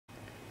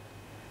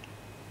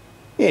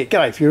Yeah,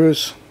 g'day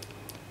viewers.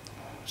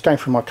 It's going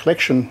through my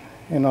collection,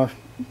 and I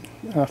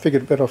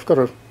figured that I've got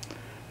a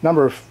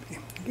number of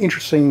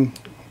interesting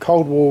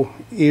Cold War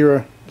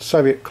era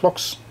Soviet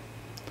clocks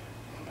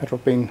that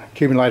I've been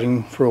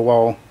accumulating for a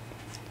while.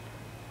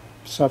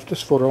 So I've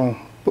just thought I'll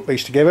put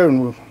these together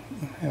and we'll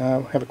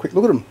have a quick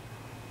look at them.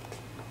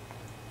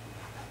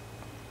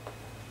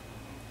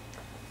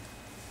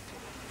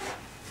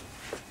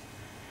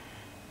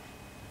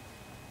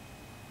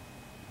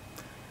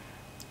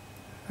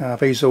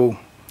 These all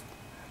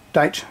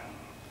date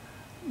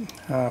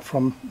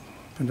from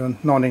the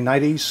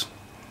 1980s.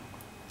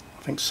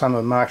 I think some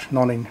are marked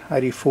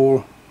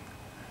 1984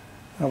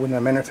 when they're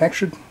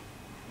manufactured.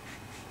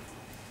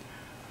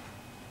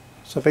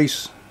 So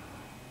these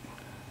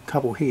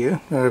couple here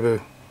are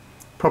the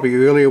probably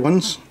earlier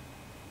ones,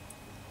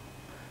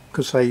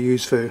 because they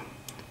use the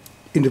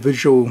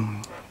individual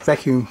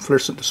vacuum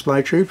fluorescent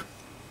display tube,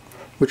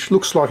 which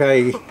looks like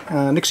a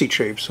Nixie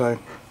tube. So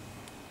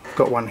I've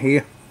got one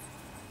here.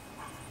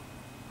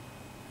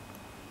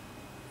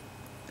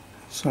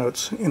 So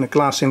it's in a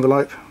glass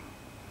envelope.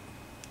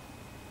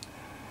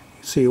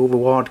 You see all the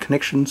wired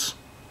connections,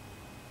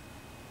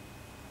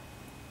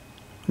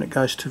 and it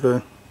goes to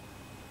the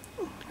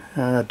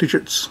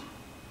digits.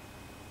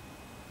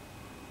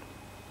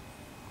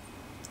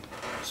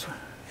 So,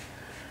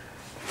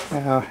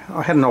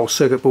 I had an old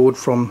circuit board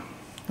from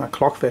a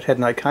clock that had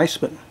no case,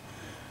 but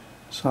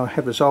so I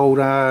have this old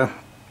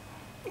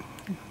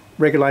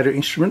regulator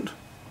instrument,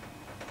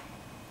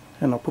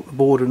 and I'll put the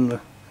board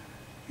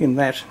in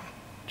that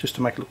just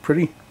to make it look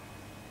pretty.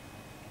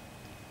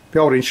 The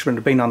old instrument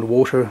had been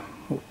underwater,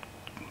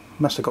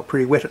 must have got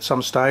pretty wet at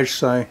some stage,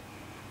 so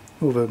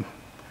all the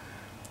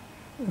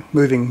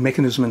moving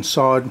mechanism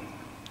inside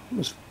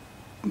was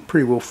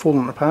pretty well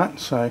fallen apart,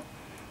 so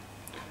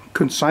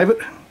couldn't save it.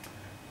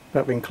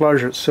 But the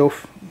enclosure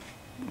itself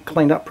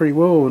cleaned up pretty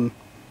well, and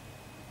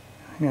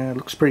it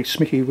looks pretty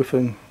smicky with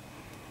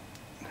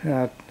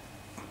a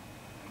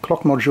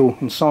clock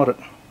module inside it.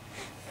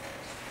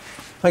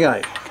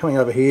 Okay, coming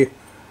over here.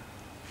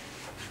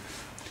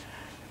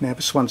 Now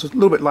this one's a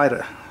little bit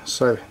later,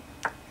 so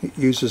it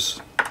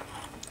uses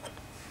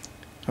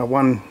a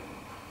one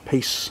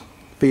piece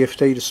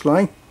VFD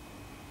display,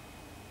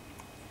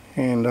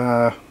 and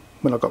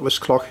when I got this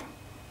clock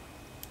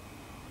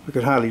I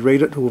could hardly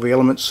read it. All the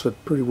elements were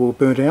pretty well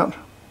burnt out,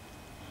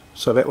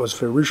 so that was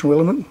the original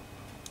element.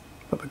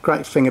 But the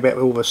great thing about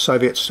all the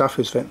Soviet stuff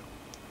is that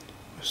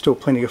there's still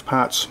plenty of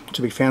parts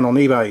to be found on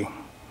eBay.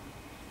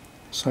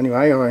 So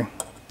anyway, I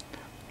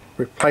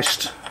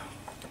replaced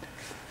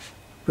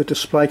the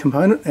display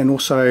component, and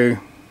also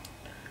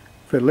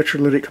the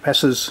electrolytic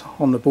capacitors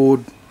on the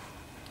board,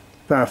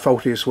 they are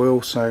faulty as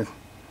well, so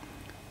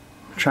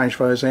change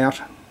those out.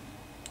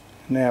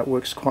 Now it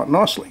works quite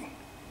nicely.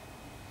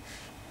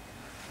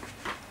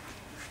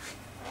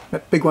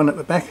 That big one at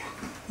the back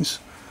is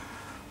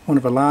one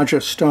of the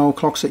larger style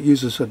clocks that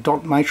uses a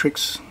dot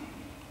matrix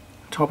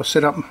type of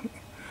setup,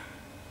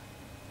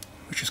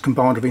 which is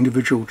combined with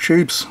individual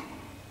tubes.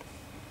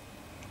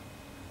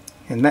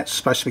 And that's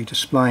supposed to be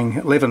displaying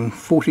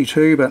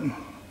 1142, but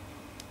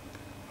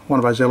one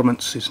of those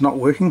elements is not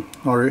working.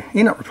 I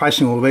ended up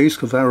replacing all of these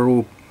because they were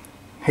all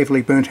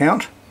heavily burnt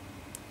out,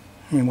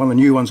 and one of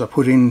the new ones I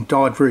put in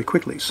died very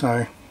quickly,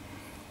 so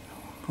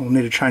I'll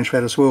need to change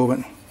that as well. But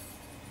we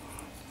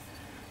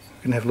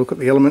can have a look at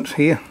the element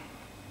here.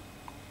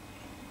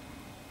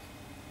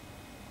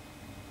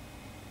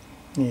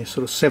 Yeah,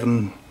 sort of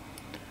 7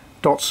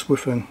 dots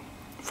with a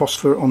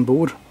phosphor on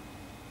board.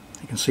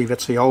 You can see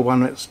that's the old one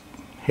that's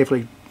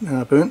heavily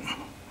burnt.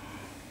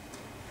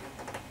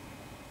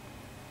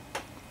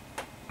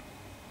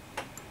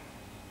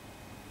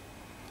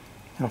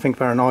 I think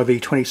they're an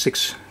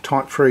IV26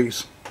 Type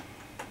 3s,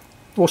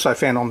 also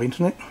found on the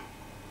internet.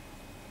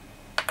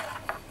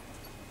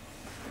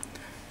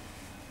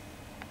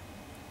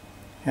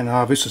 And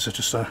this is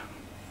just an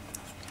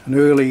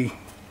early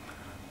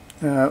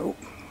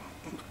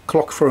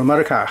clock for a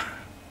motor car.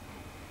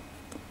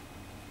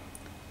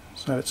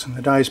 So it's in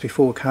the days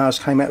before cars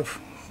came out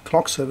of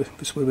clocks, so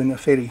this would have been a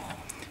fairly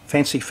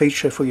fancy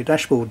feature for your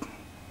dashboard.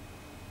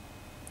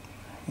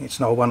 It's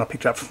an old one I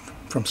picked up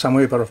from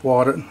somewhere, but I've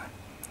wired it.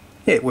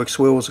 Yeah, it works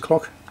well as a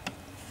clock.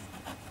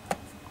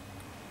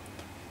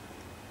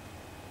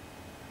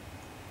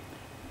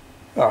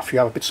 Oh, a few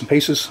other bits and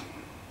pieces.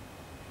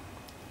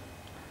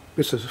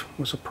 This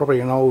was probably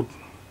an old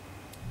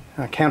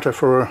counter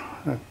for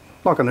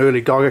like an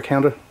early Geiger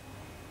counter.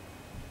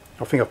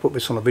 I think I've put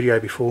this on a video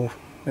before.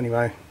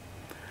 Anyway,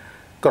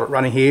 got it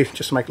running here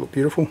just to make it look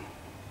beautiful.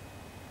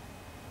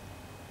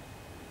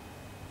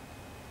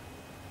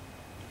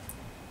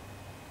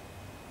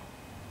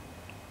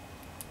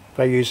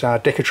 They use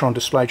Decatron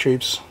display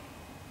tubes.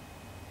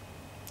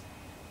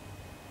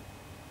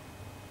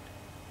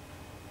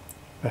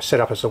 They're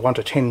set up as a 1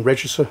 to 10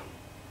 register,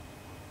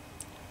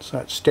 so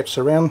it steps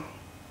around.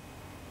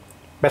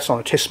 That's on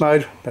a test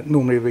mode, but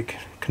normally we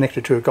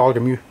connected to a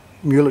Geiger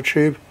Mueller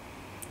tube,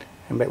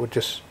 and that would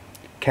just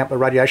count the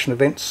radiation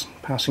events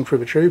passing through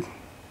the tube.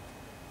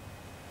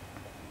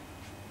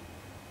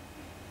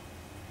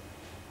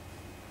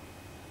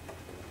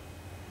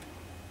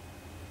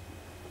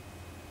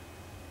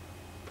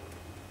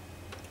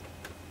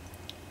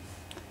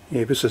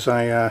 Yeah, this is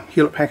a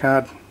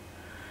Hewlett-Packard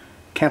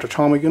counter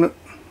timer unit.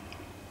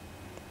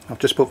 I've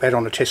just put that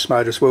on the test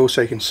mode as well,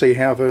 so you can see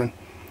how the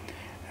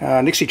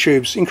Nixie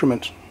tubes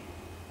increment.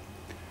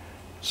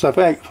 So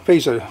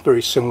these are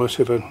very similar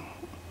to the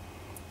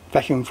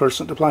vacuum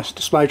fluorescent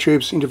display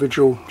tubes,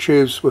 individual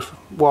tubes with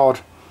wired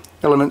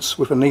elements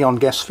with a neon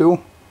gas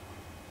fill.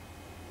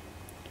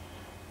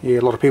 Yeah,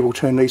 a lot of people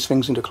turn these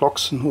things into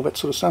clocks and all that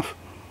sort of stuff.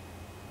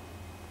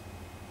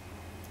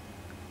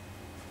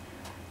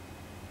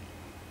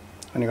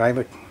 Anyway,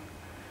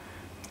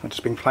 I've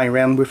just been playing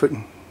around with it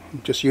and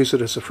just use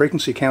it as a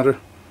frequency counter.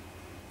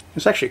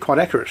 It's actually quite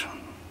accurate.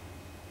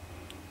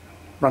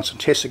 Run some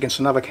tests against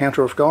another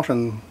counter I've got,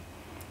 and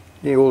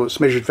yeah, all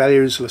its measured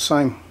values are the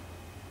same.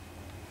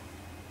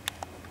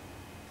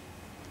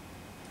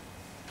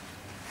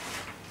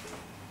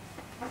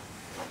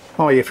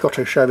 Oh yeah, forgot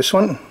to show this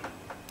one.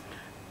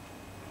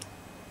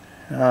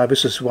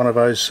 This is one of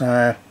those,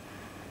 I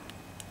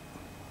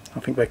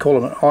think they call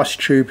them ice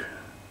tube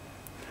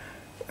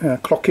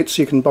clock kits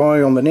you can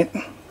buy on the net.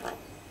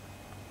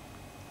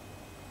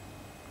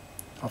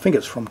 I think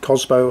it's from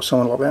Cosbo or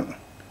something like that.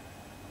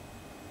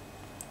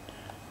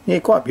 Yeah,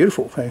 quite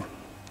beautiful.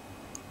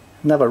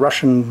 Another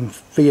Russian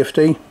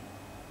VFD.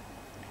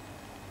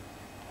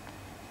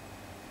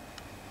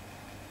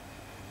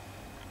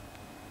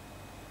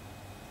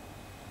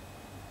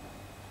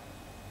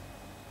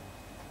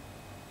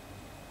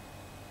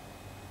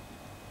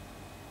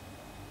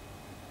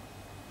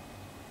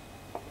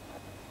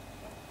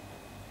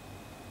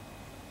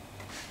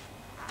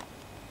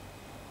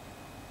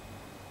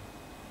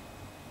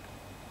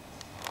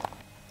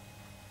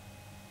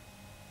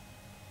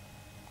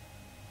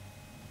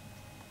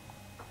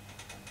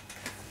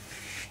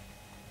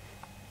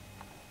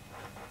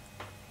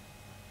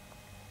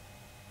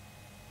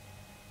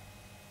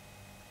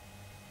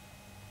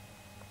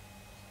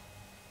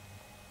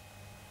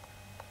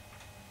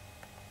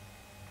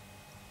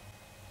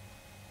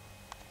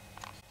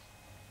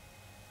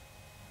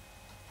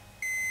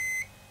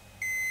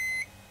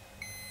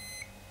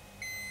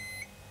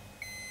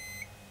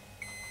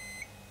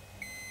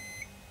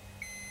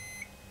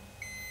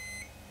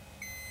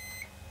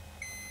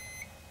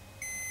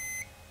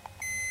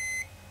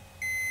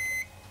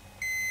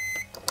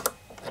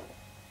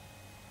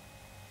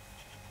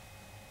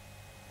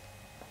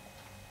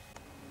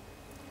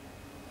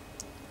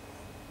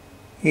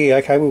 Yeah,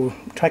 okay, we'll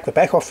take the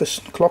back off this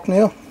clock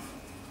now.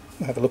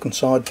 Have a look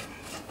inside.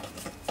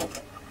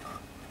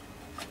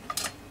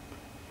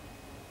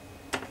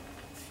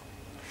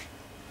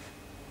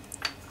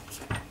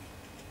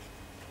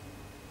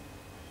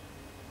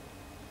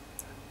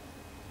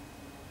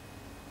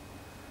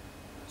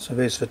 So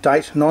there's the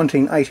date,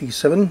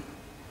 1987,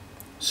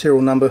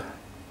 serial number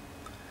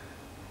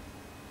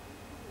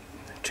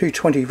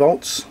 220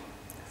 volts,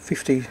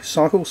 50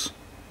 cycles.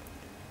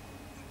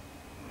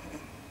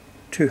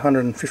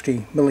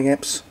 250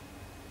 milliamps.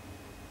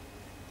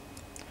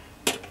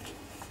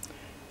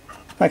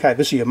 Okay,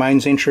 this is your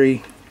mains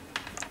entry.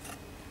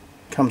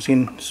 Comes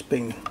in, it's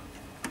been,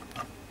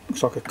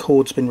 looks like a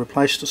cord's been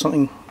replaced or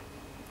something.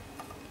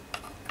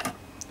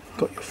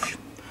 Got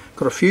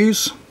a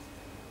fuse,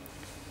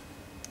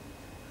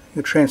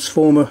 your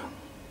transformer.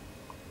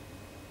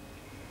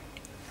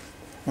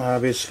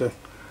 There's the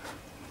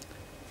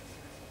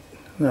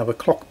another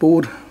clock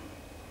board.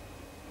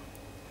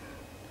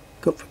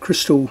 Got the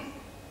crystal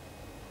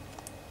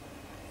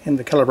and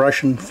the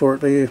calibration for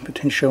it there,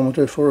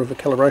 potentiometer for the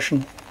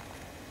calibration.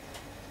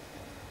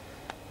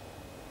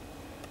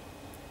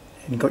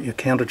 And you've got your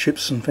counter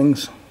chips and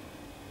things.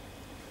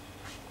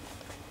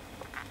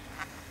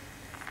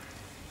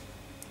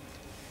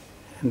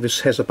 And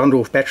this has a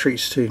bundle of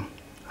batteries to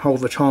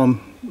hold the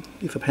time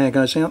if the power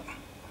goes out.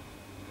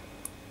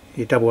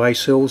 Your AA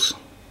cells.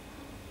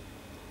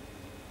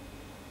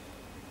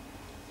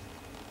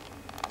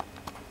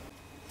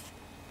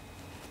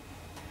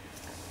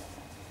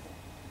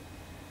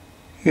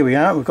 Here we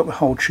are, we've got the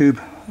whole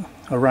tube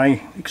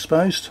array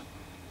exposed.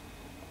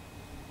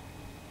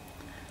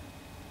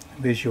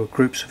 There's your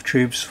groups of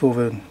tubes for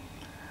the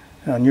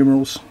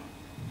numerals.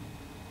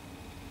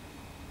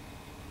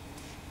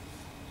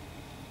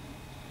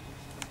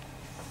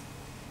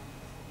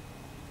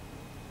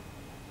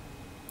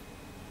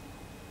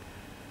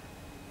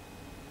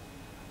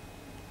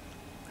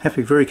 Have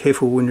to be very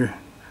careful when you're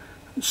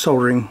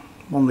soldering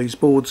on these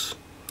boards.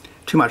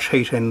 Too much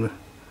heat and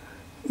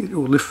it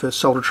will lift the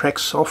solder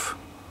tracks off.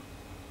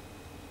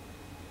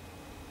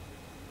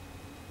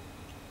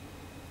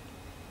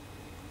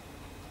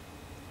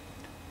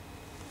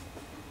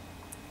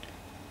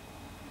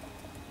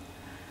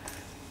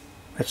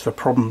 That's the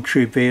problem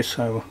tube there,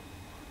 so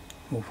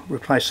we'll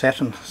replace that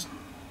and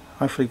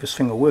hopefully this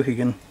thing will work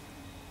again.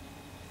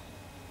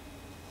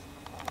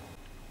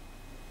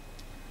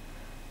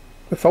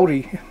 The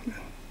faulty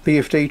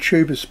VFD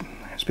tube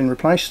has been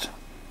replaced.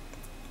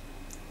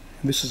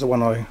 And this is the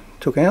one I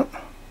took out.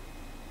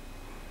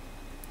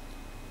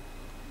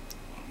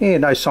 Yeah,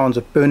 no signs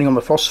of burning on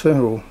the phosphor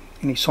or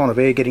any sign of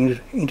air getting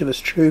into this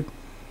tube.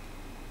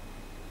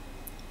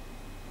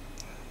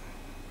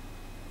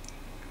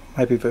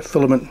 maybe the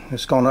filament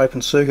has gone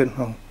open circuit.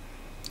 I'll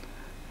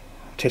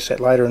test that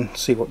later and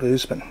see what it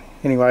is, but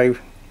anyway,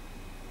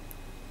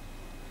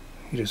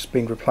 it has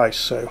been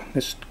replaced, so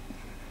let's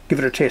give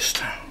it a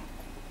test.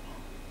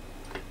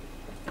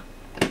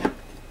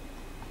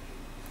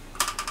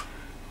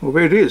 Well,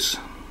 there it is.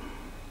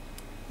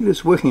 It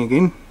is working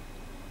again.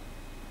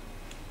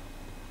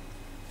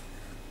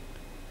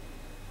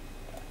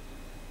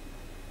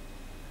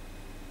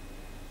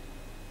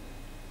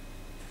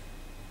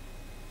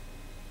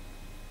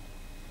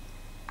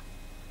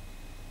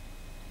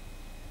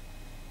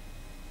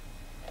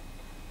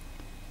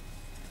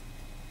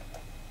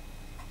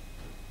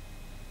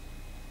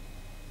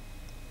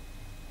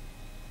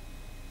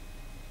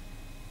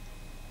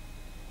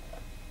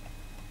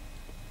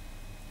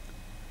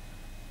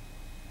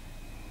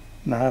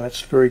 No,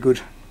 that's very good.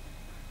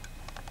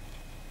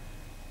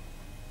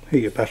 Here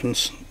are your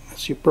buttons.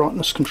 That's your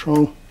brightness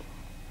control.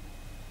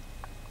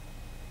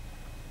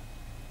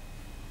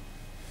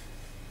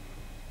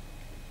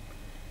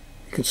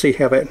 You can see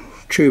how that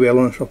tube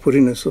element I put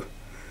in is a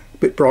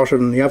bit brighter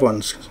than the other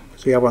ones,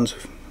 because the other ones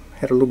have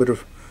had a little bit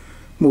of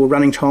more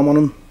running time on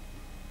them,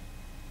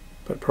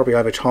 but probably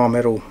over time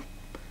that'll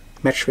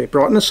match their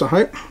brightness, I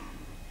hope.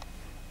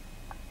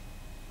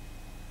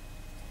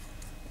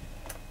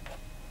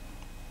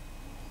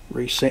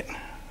 Reset.